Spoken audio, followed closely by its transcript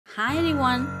Hi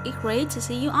everyone, it's great to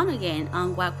see you on again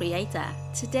on wAwCreator.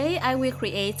 Today I will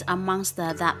create a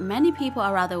monster that many people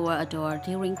around the world adore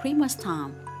during Christmas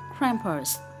time,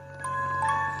 Krampus.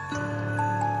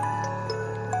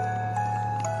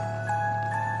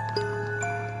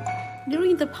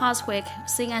 During the past week,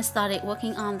 since I started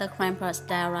working on the Krampus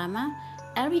diorama,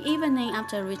 every evening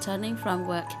after returning from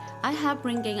work, I have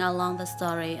bringing along the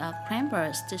story of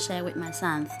Krampus to share with my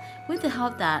son, with the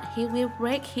hope that he will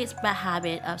break his bad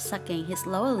habit of sucking his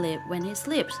lower lip when he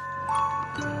sleeps.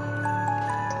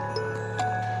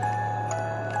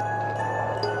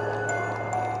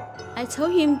 I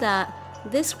told him that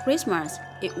this Christmas,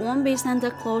 it won't be Santa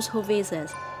Claus who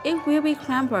visits, it will be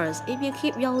Krampus if you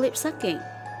keep your lip sucking.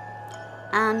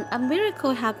 And a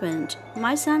miracle happened.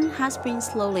 My son has been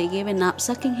slowly giving up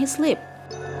sucking his lip.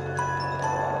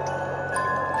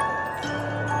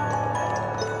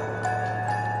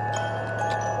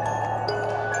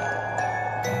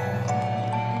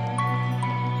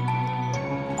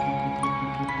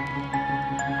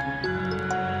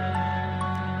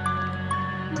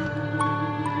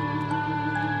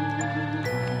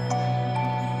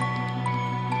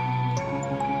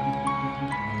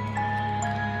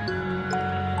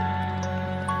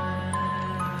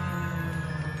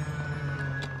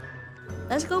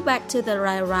 Let's go back to the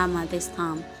diorama this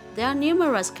time. There are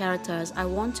numerous characters I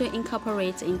want to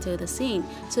incorporate into the scene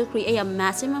to create a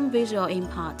maximum visual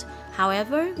impact.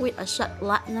 However, with a short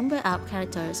large number of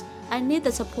characters, I need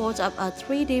the support of a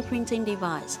 3D printing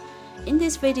device. In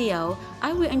this video,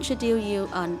 I will introduce you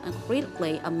an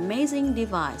incredibly amazing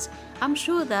device. I'm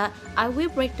sure that I will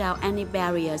break down any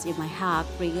barriers you might have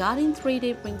regarding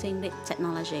 3D printing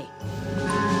technology.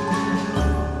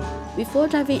 Before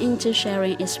diving into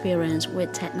sharing experience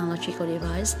with technological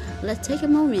device, let's take a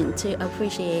moment to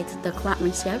appreciate the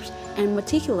craftsmanship and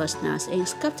meticulousness in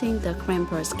sculpting the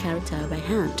Krampus character by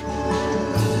hand.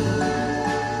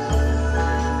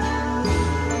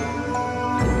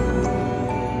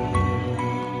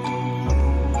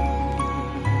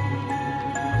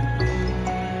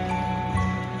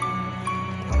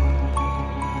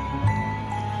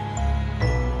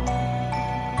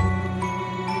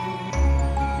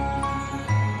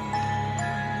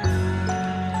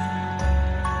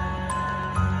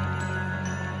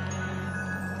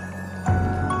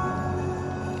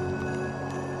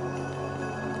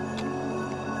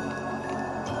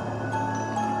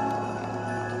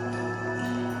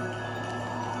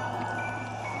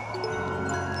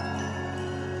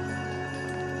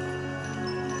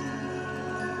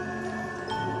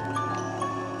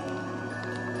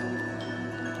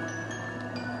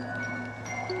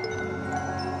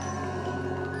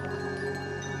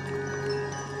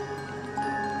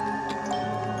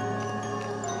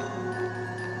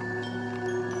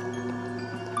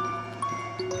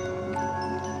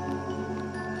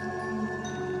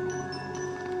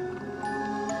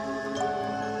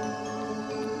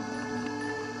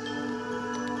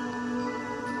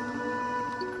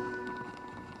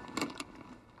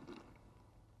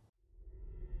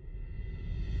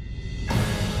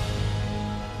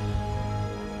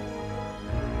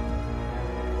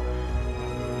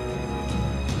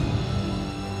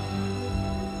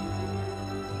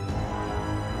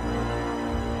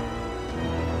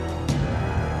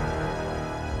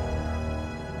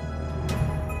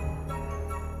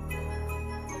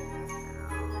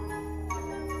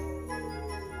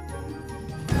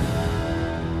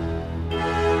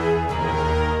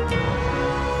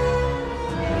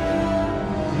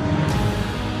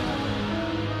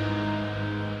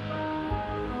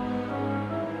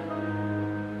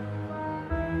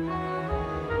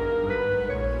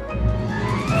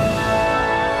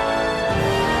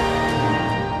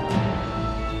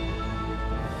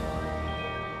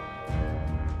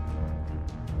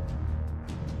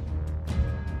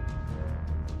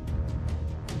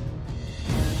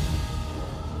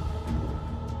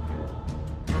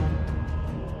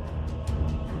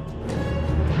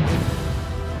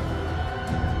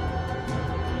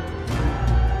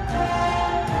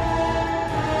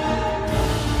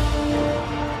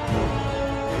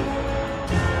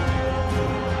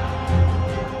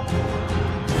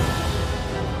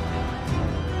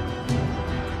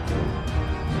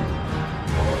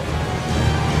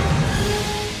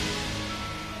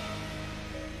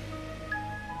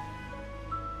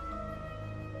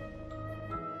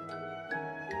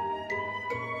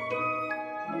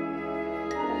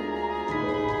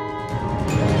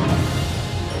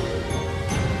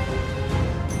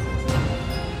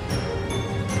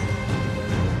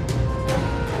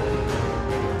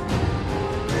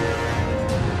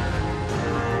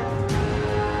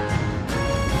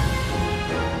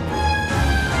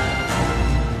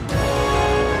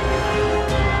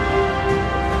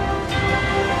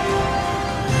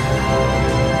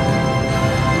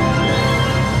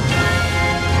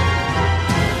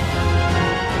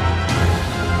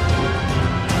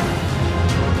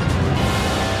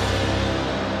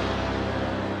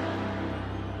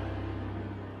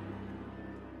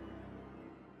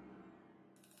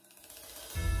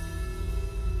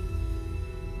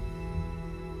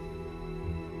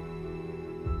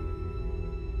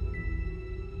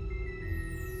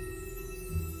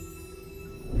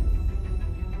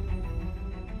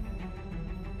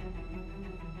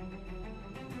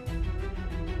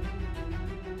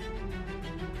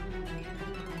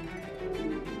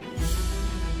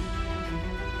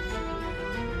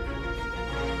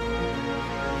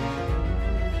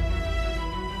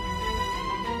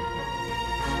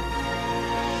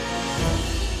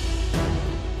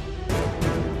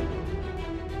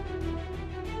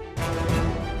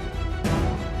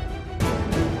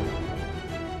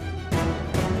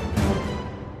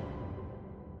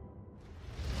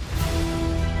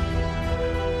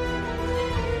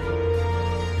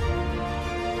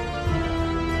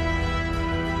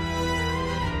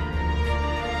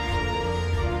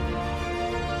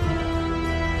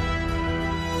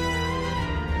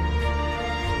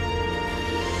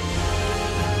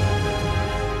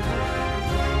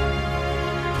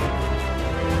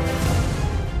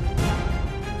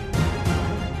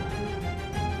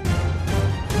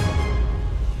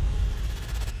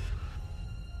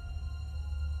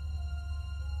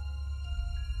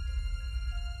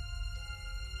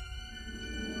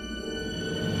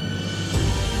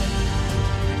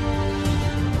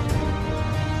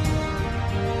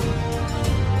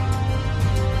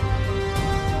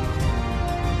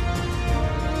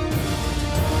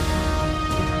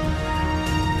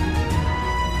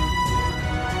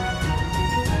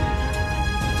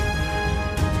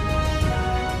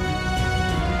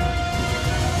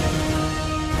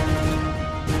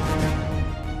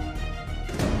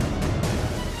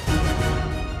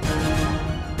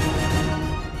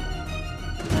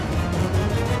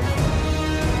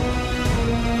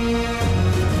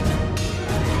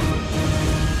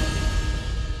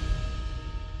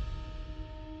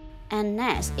 And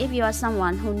next, if you are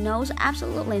someone who knows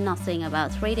absolutely nothing about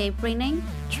 3D printing,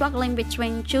 struggling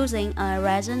between choosing a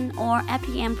resin or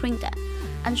FDM printer,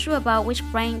 unsure about which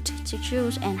brand to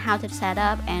choose and how to set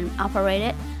up and operate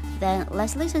it, then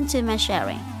let's listen to my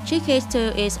sharing.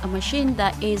 GKTW is a machine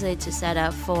that is easy to set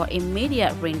up for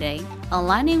immediate printing,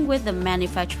 aligning with the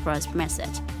manufacturer's method.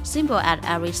 Simple at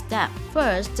every step.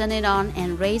 First, turn it on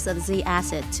and raise the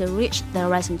Z-axis to reach the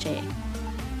resin tray.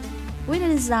 With a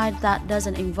design that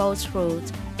doesn't involve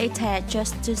screws, it takes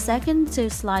just 2 seconds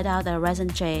to slide out the resin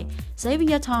tray, saving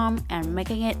your time and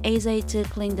making it easy to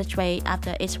clean the tray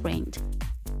after it's print.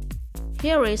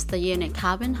 Here is the unique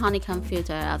carbon honeycomb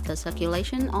filter of the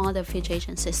circulation or the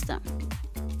filtration system.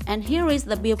 And here is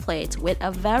the build plate with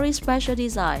a very special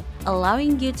design,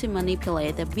 allowing you to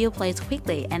manipulate the build plate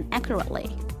quickly and accurately.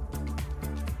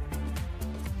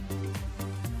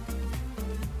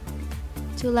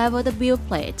 To level the build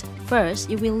plate,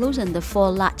 first you will loosen the 4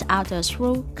 large outer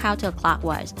screws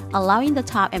counterclockwise, allowing the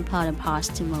top and bottom parts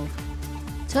to move.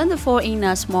 Turn the 4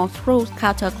 inner small screws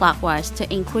counterclockwise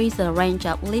to increase the range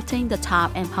of lifting the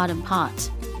top and bottom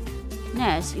parts.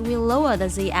 Next, you will lower the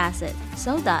Z-axis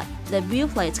so that the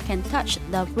build plate can touch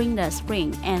the printer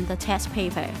spring and the test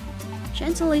paper.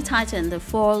 Gently tighten the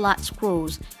 4 large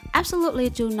screws. Absolutely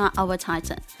do not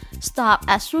over-tighten. Stop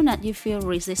as soon as you feel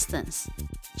resistance.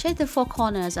 Check the 4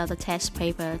 corners of the test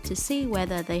paper to see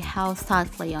whether they held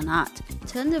tightly or not.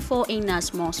 Turn the 4 inner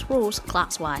small screws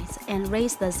clockwise and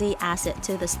raise the Z-axis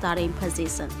to the starting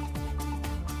position.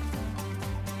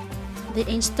 Then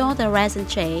install the resin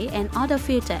tray and auto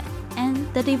filter,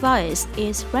 and the device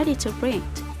is ready to print.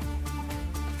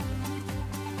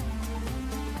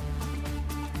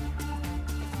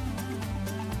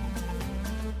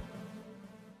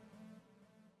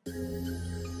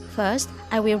 First,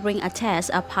 I will bring a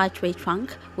test of pine tree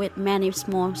trunk with many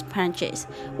small branches,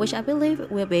 which I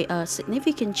believe will be a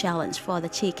significant challenge for the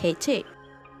GKTW.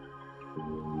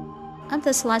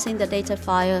 After slicing the data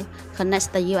file,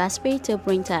 connect the USB to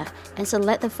printer and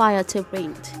select the file to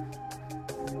print.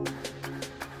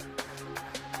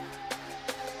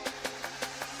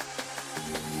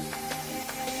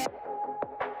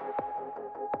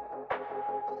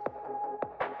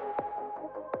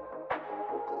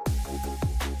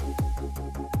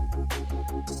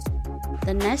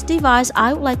 The next device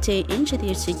I would like to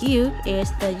introduce to you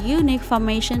is the Unique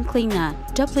Formation Cleaner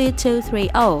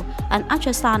W230, an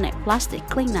ultrasonic plastic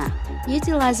cleaner.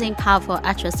 Utilizing powerful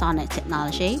ultrasonic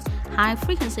technology, high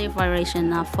frequency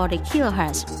variation of 40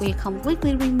 kHz will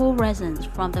completely remove resins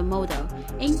from the model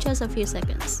in just a few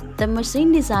seconds. The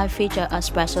machine design features a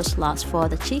special slot for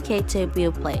the GKTW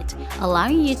build plate,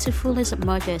 allowing you to fully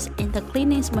submerge it in the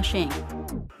cleaning machine.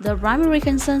 The primary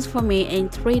concern for me in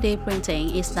 3D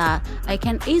printing is that I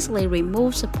can easily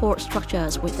remove support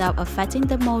structures without affecting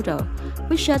the model.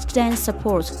 With such dense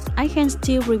support, I can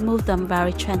still remove them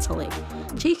very gently.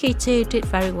 GKTW did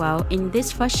very well in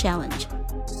this first challenge.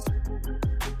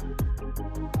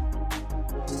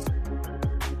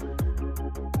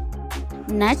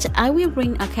 Next, I will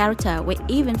bring a character with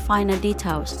even finer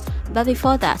details. But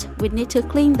before that, we need to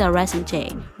clean the resin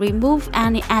tray, remove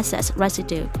any excess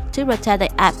residue to protect the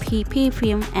FPP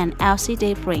film and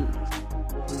LCD print.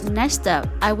 Next up,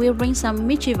 I will bring some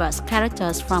mischievous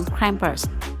characters from Krampus.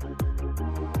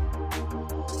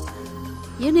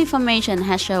 Unique Formation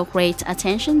has shown great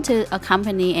attention to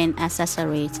accompanying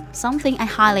accessories, something I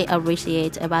highly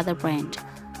appreciate about the brand.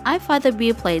 I find the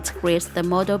build plate grips the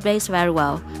model base very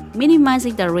well,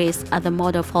 minimizing the risk of the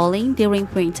model falling during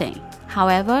printing.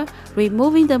 However,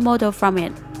 removing the model from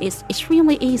it is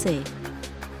extremely easy.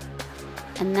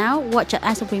 And now watch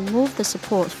as I remove the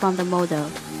support from the model.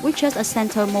 With just a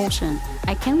center motion,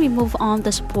 I can remove all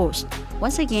the supports.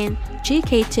 Once again,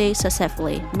 GKTW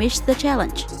successfully meets the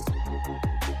challenge.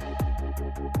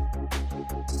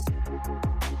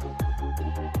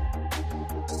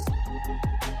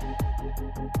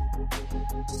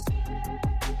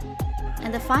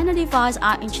 And the final device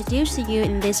I introduced to you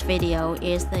in this video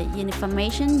is the Unique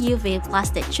Formation UV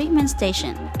Plastic Treatment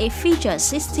Station. It features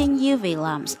 16 UV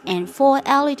lamps and 4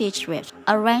 LED strips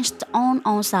arranged on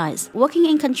all sides, working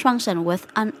in conjunction with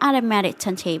an automatic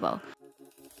turntable.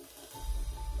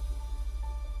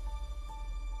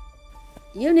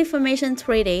 Unique Formation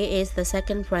 3D is the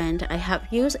second brand I have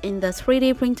used in the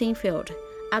 3D printing field.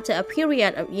 After a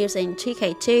period of using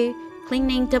GKTW,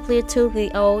 cleaning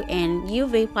W230 and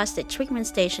UV plastic treatment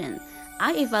station,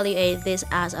 I evaluate this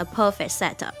as a perfect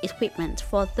set of equipment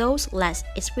for those less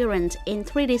experienced in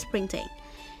 3D printing.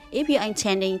 If you are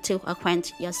intending to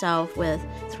acquaint yourself with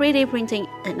 3D printing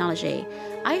technology,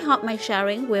 I hope my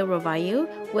sharing will provide you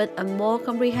with a more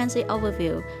comprehensive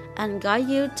overview and guide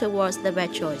you towards the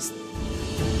best choice.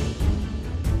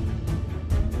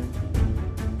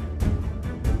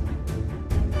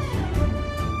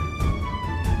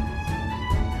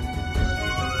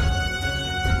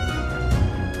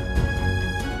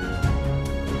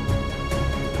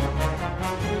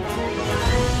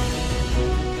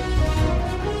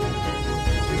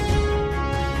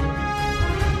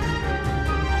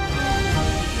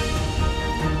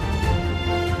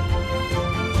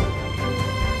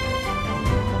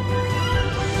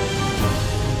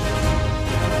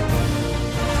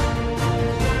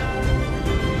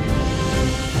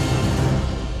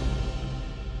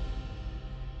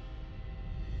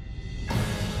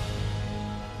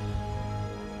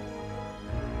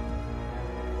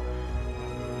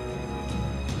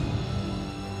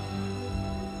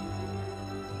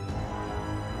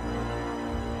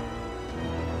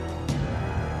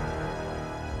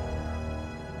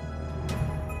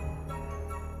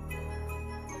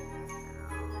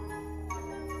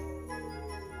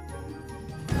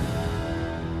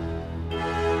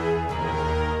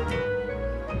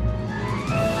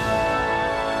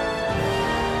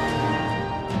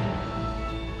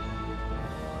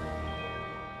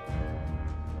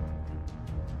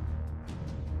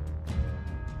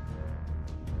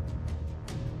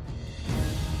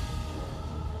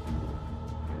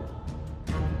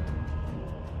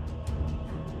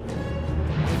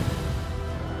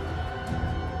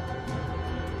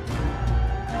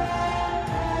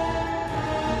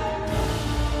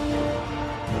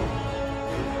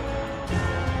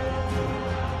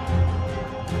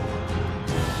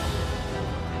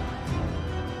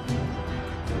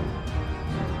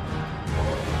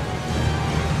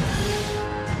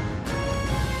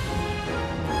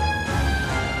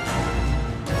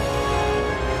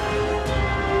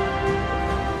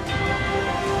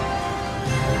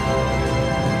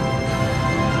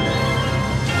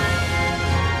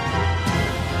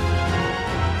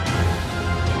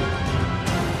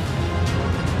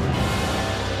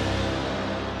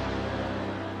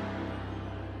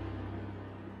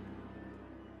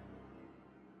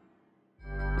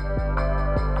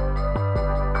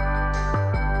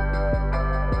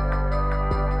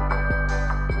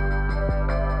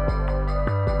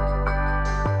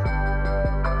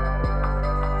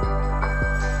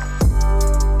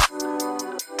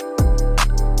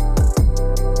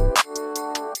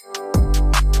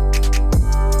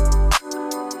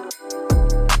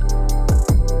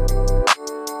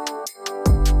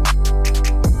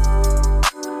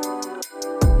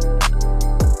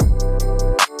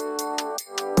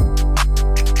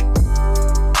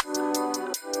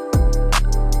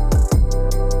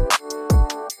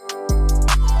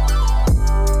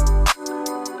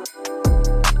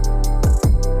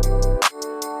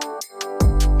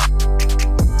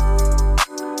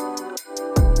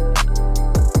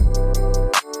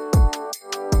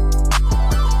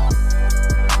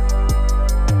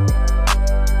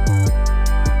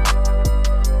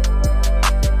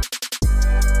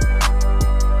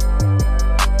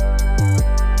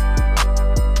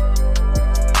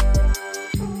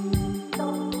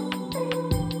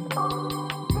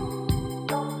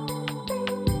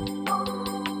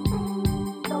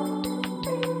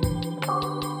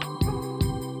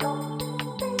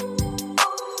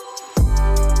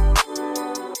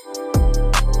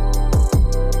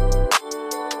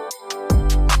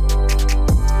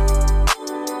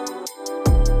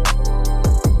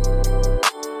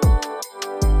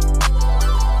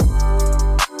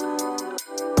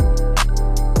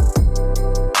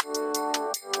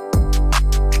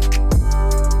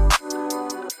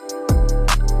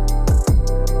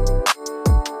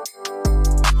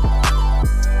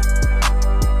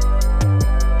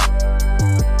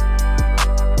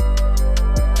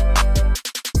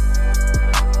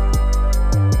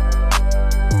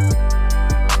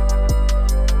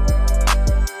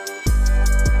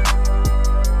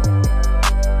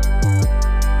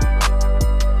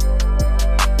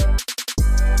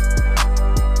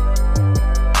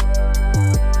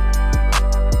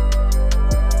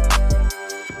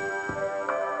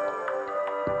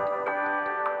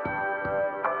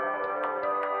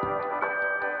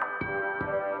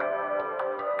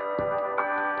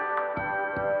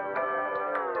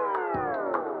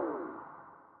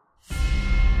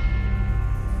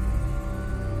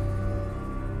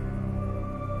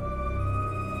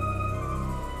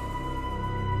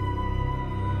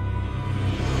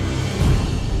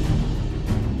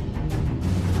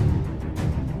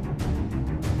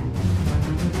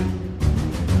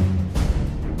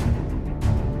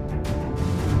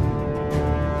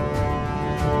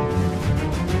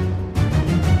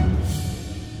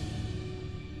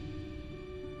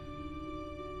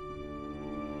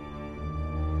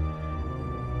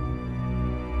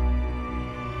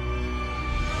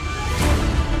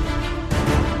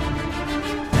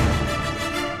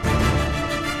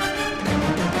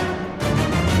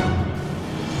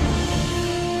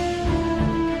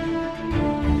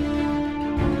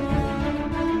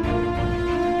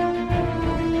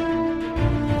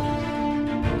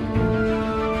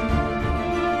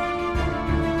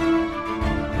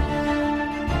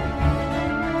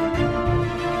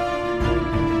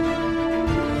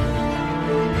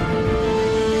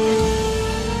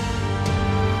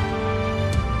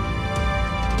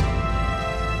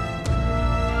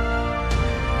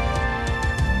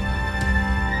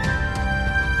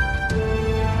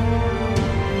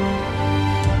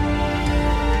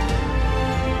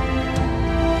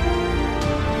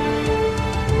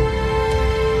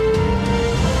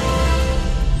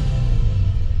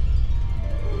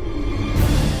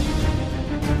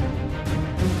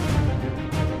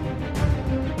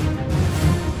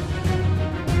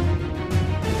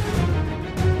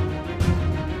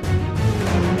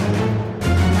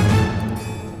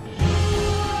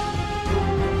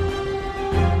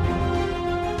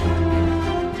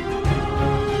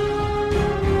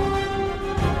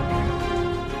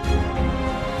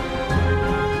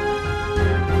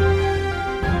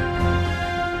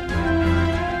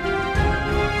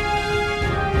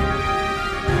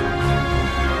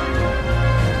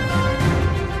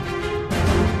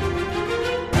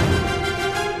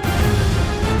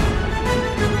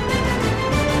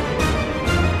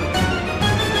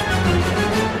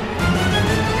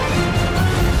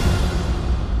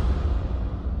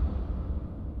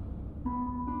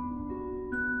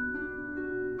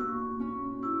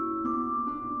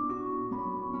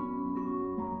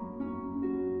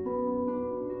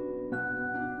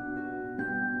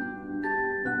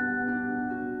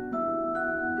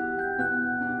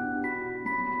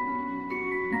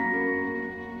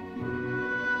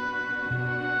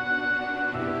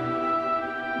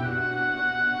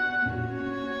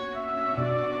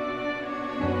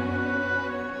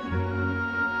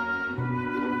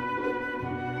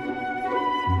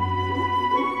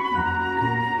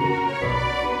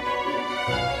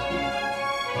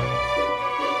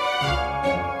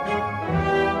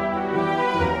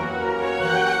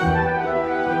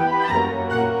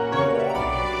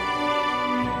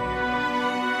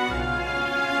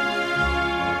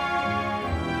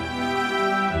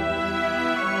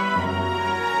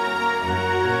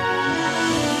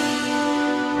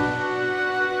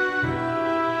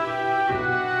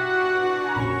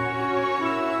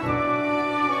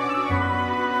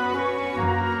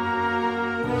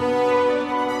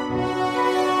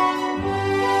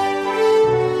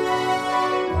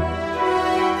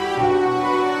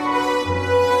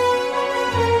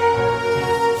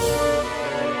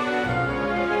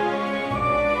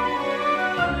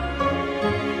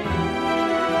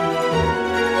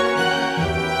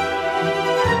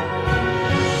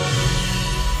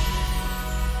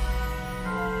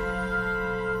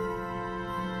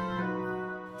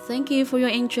 you for your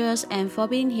interest and for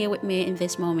being here with me in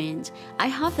this moment. I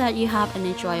hope that you have an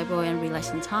enjoyable and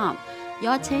relaxing time.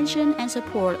 Your attention and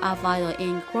support are vital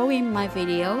in growing my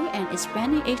video and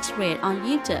expanding its reach on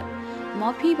YouTube.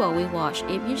 More people will watch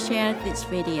if you share this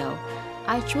video.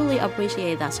 I truly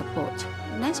appreciate that support.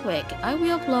 Next week, I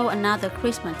will upload another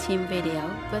Christmas themed video,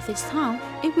 but this time,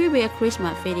 it will be a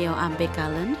Christmas video on Big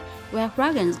Island, where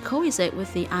dragons coexist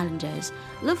with the islanders.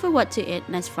 Look forward to it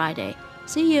next Friday.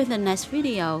 See you in the next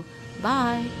video.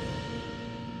 Bye!